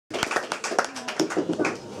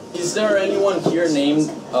Is there anyone here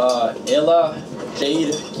named Ella,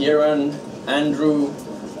 Jade, Kieran, Andrew,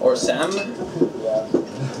 or Sam? Yeah.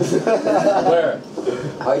 Where?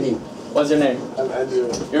 Heidi. What's your name? I'm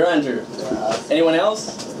Andrew. You're Andrew. Yeah. Anyone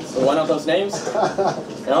else? One of those names?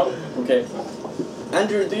 No? Okay.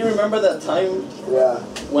 Andrew, do you remember that time Yeah.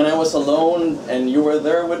 when I was alone and you were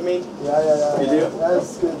there with me? Yeah. You do?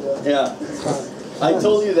 That's good, Yeah. It's fun. I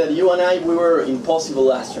told you that you and I, we were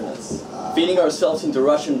impossible astronauts. Feeding ourselves into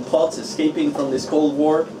Russian pots, escaping from this Cold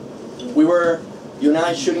War. We were, you and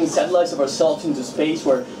I, shooting satellites of ourselves into space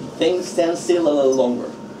where things stand still a little longer.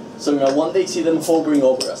 So we might one day see them hovering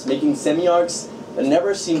over us, making semi-arcs that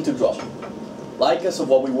never seem to drop. Like us of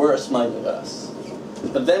what we were, smiling at us.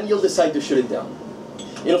 But then you'll decide to shoot it down.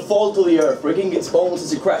 It'll fall to the earth, breaking its bones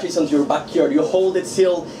as it crashes onto your backyard. You hold it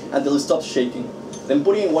still until it stops shaking. Then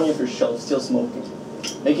put it in one of your shelves, still smoking.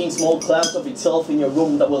 Making small clouds of itself in your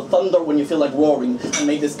room that will thunder when you feel like roaring and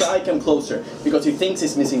make the sky come closer because he thinks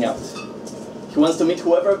he's missing out. He wants to meet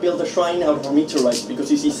whoever built a shrine out of a meteorite because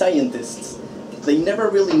you see scientists, they never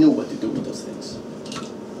really knew what to do with those things.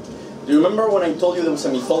 Do you remember when I told you there was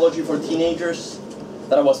a mythology for teenagers?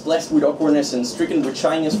 That I was blessed with awkwardness and stricken with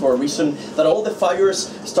shyness for a reason, that all the fires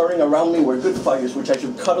starting around me were good fires which I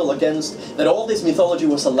should cuddle against, that all this mythology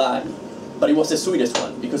was a lie, but it was the sweetest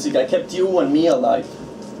one, because it kept you and me alive.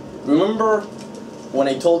 Remember when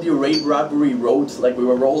I told you Ray Bradbury wrote like we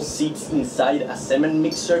were all seats inside a cement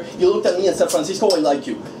mixer? You looked at me and said, Francisco, I like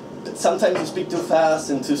you, but sometimes you speak too fast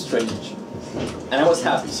and too strange. And I was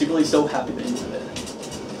happy, secretly so happy that you were there.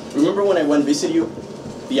 Remember when I went visit you?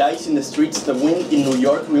 The ice in the streets, the wind in New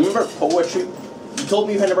York. Remember poetry? You told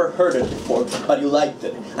me you had never heard it before, but you liked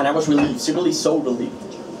it. And I was relieved, secretly so relieved.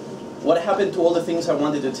 What happened to all the things I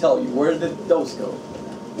wanted to tell you? Where did those go?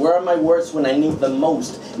 Where are my words when I need them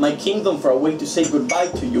most? My kingdom for a way to say goodbye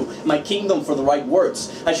to you. My kingdom for the right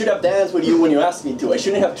words. I should have danced with you when you asked me to. I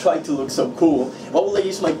shouldn't have tried to look so cool. What will I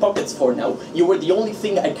use my pockets for now? You were the only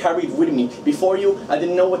thing I carried with me. Before you, I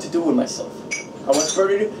didn't know what to do with myself. I was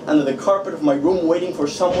buried under the carpet of my room waiting for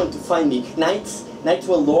someone to find me. Nights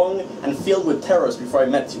were long and filled with terrors before I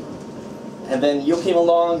met you. And then you came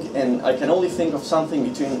along and I can only think of something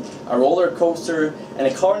between a roller coaster and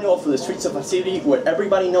a carnival through the streets of a city where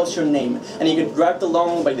everybody knows your name and you get dragged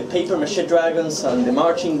along by the paper mache dragons and the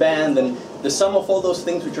marching band and the sum of all those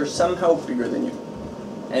things which are somehow bigger than you.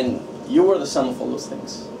 And you were the sum of all those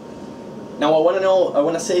things. Now I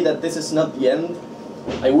want to say that this is not the end.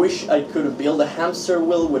 I wish I could build a hamster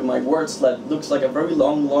wheel with my words that looks like a very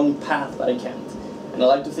long path that I can't. And I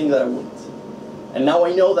like to think that I wouldn't. And now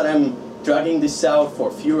I know that I'm dragging this out for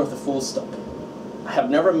fear of the full stop. I have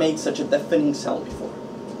never made such a deafening sound before.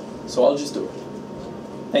 So I'll just do it.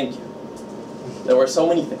 Thank you. There were so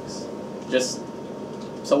many things. Just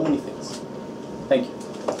so many things. Thank you.